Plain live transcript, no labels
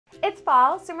It's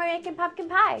fall, so we're making pumpkin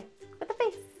pie with a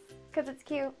face, because it's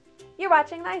cute. You're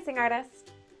watching The Icing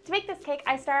Artist. To make this cake,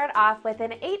 I started off with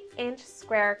an 8-inch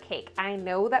square cake. I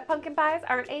know that pumpkin pies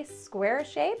aren't a square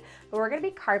shape, but we're going to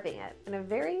be carving it in a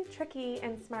very tricky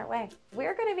and smart way.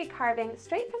 We're going to be carving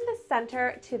straight from the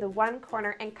center to the one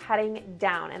corner and cutting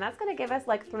down, and that's going to give us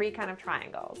like 3 kind of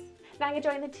triangles. Now I'm going to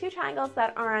join the 2 triangles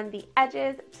that are on the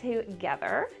edges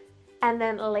together, and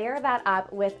then layer that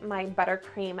up with my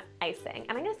buttercream icing.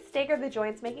 And I'm going to stagger the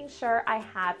joints, making sure I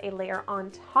have a layer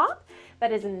on top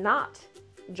that is not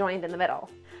joined in the middle.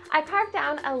 I carved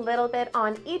down a little bit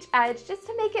on each edge just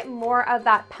to make it more of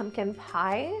that pumpkin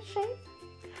pie shape.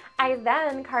 I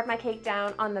then carved my cake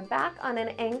down on the back on an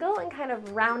angle and kind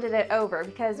of rounded it over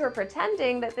because we're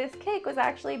pretending that this cake was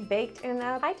actually baked in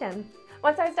a pie tin.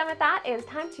 Once I was done with that, it was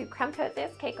time to crumb coat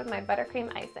this cake with my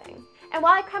buttercream icing. And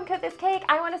while I crumb coat this cake,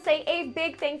 I want to say a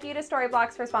big thank you to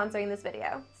Storyblocks for sponsoring this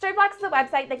video. Storyblocks is a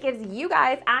website that gives you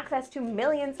guys access to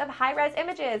millions of high-res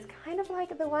images, kind of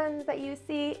like the ones that you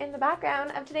see in the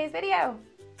background of today's video.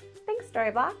 Thanks,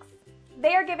 Storyblocks.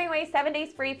 They are giving away 7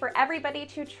 days free for everybody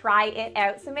to try it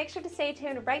out, so make sure to stay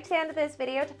tuned right to the end of this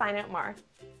video to find out more.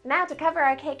 Now to cover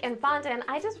our cake in fondant,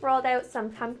 I just rolled out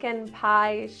some pumpkin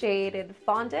pie shaded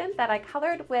fondant that I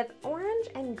colored with orange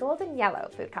and golden yellow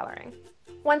food coloring.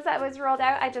 Once that was rolled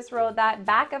out, I just rolled that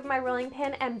back of my rolling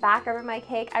pin and back over my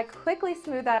cake. I quickly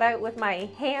smoothed that out with my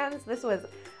hands. This was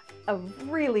a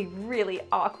really, really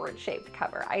awkward shape to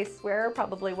cover. I swear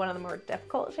probably one of the more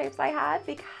difficult shapes I had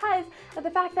because of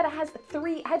the fact that it has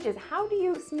 3 edges. How do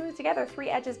you smooth together 3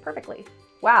 edges perfectly?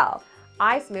 Well,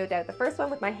 I smoothed out the first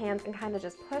one with my hands and kind of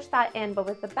just pushed that in, but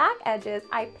with the back edges,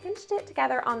 I pinched it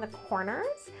together on the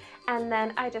corners and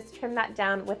then I just trimmed that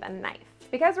down with a knife.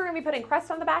 Because we're going to be putting crust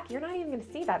on the back, you're not even going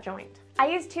to see that joint. I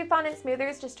used 2 fondant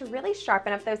smoothers just to really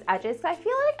sharpen up those edges. So I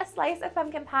feel like a slice of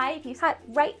pumpkin pie, if you cut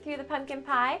right through the pumpkin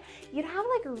pie, you'd have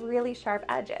like really sharp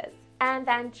edges. And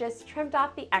then just trimmed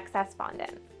off the excess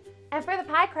fondant. And for the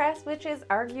pie crust, which is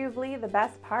arguably the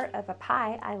best part of a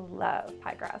pie, I love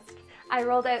pie crust, I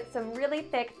rolled out some really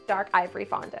thick dark ivory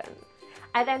fondant.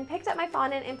 I then picked up my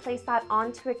fondant and placed that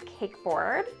onto a cake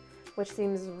board, which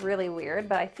seems really weird,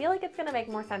 but I feel like it's gonna make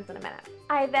more sense in a minute.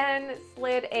 I then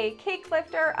slid a cake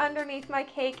lifter underneath my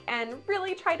cake and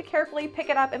really tried to carefully pick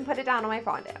it up and put it down on my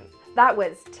fondant. That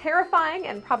was terrifying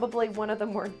and probably one of the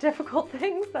more difficult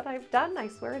things that I've done. I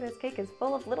swear this cake is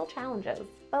full of little challenges,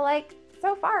 but like,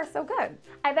 so far, so good.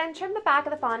 I then trimmed the back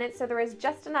of the fondant so there was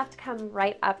just enough to come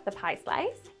right up the pie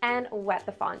slice and wet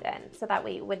the fondant so that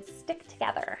way it would stick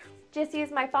together. Just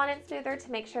used my fondant smoother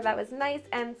to make sure that was nice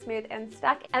and smooth and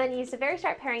stuck, and then used a very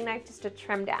sharp paring knife just to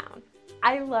trim down.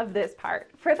 I love this part.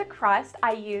 For the crust,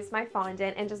 I used my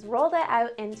fondant and just rolled it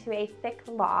out into a thick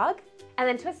log, and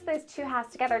then twisted those 2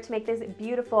 halves together to make this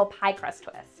beautiful pie crust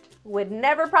twist. Would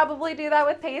never probably do that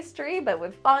with pastry, but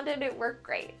with fondant it worked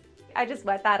great. I just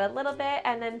wet that a little bit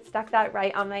and then stuck that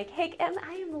right on my cake, and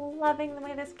I am loving the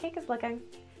way this cake is looking.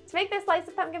 To make this slice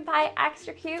of pumpkin pie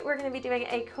extra cute, we're going to be doing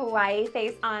a kawaii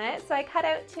face on it, so I cut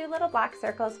out 2 little black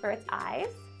circles for its eyes,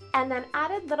 and then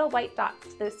added little white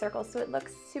dots to those circles so it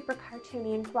looks super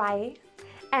cartoony and kawaii,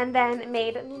 and then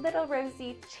made little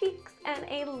rosy cheeks and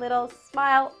a little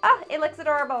smile. Ah, it looks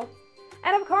adorable!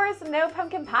 And of course, no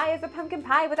pumpkin pie is a pumpkin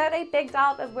pie without a big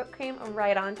dollop of whipped cream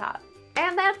right on top.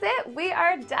 And that's it, we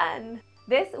are done.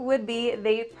 This would be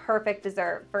the perfect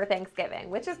dessert for Thanksgiving,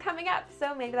 which is coming up,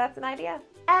 so maybe that's an idea.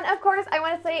 And of course, I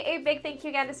want to say a big thank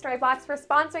you again to Storyblocks for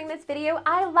sponsoring this video.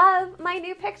 I love my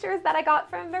new pictures that I got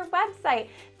from their website.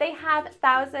 They have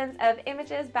thousands of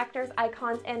images, vectors,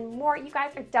 icons, and more. You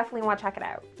guys are definitely want to check it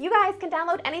out. You guys can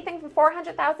download anything from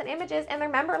 400,000 images in their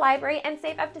member library and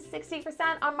save up to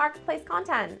 60% on marketplace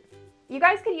content. You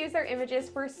guys could use their images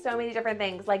for so many different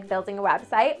things, like building a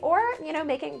website or, you know,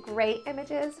 making great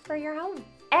images for your home.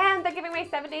 And they're giving away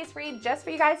 7 days free just for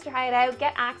you guys to try it out.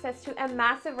 Get access to a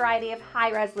massive variety of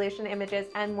high-resolution images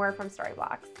and more from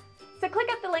Storyblocks. So click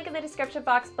up the link in the description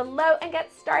box below and get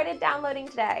started downloading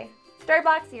today.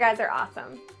 Storyblocks, you guys are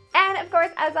awesome. And of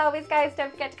course, as always, guys,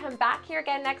 don't forget to come back here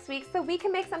again next week so we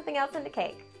can make something else into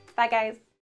cake. Bye, guys.